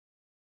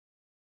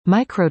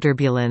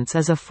Microturbulence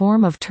is a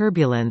form of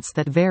turbulence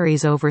that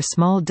varies over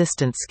small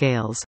distance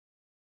scales.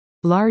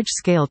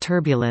 Large-scale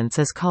turbulence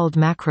is called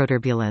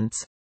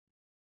macroturbulence.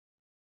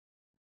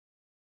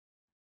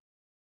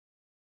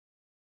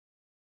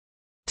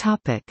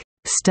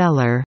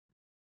 Stellar.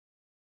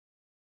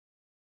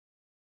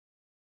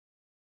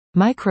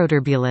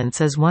 Microturbulence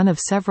is one of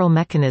several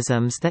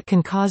mechanisms that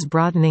can cause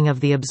broadening of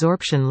the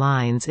absorption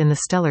lines in the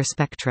stellar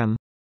spectrum.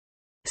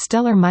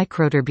 Stellar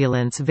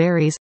microturbulence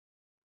varies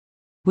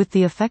with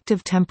the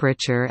effective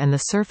temperature and the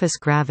surface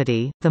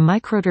gravity. The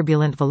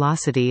microturbulent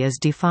velocity is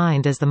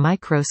defined as the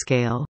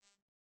microscale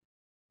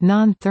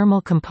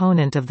non-thermal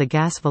component of the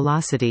gas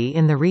velocity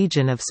in the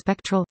region of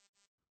spectral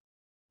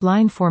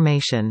line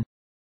formation.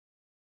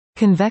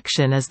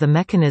 Convection is the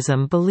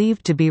mechanism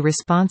believed to be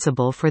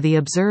responsible for the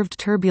observed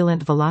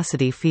turbulent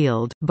velocity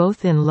field,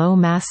 both in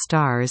low-mass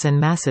stars and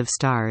massive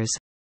stars.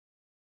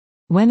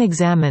 When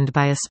examined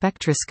by a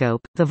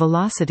spectroscope, the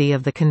velocity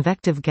of the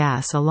convective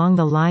gas along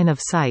the line of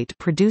sight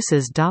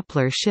produces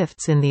Doppler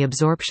shifts in the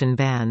absorption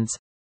bands.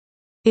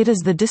 It is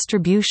the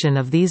distribution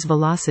of these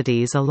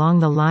velocities along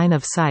the line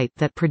of sight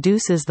that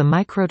produces the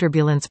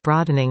microturbulence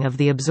broadening of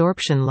the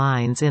absorption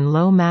lines in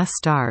low-mass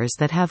stars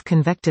that have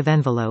convective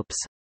envelopes.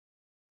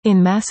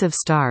 In massive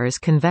stars,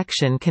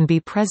 convection can be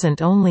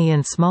present only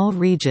in small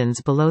regions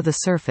below the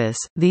surface.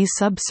 These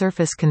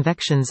subsurface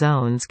convection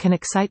zones can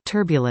excite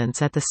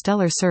turbulence at the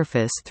stellar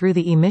surface through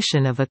the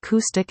emission of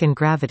acoustic and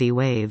gravity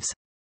waves.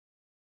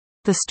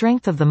 The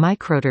strength of the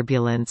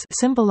microturbulence,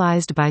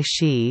 symbolized by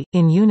Xi,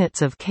 in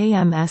units of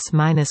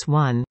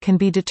kms-1, can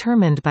be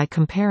determined by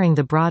comparing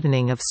the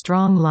broadening of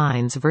strong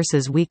lines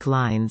versus weak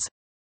lines.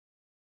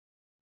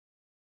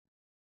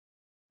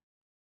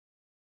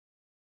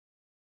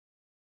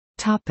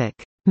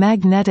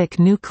 Magnetic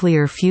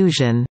nuclear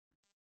fusion.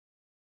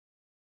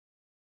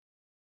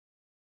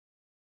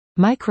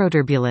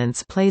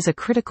 Microturbulence plays a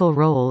critical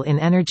role in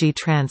energy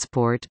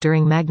transport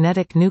during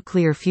magnetic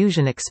nuclear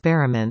fusion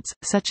experiments,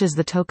 such as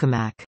the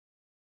tokamak.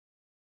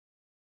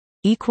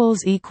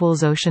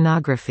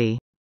 Oceanography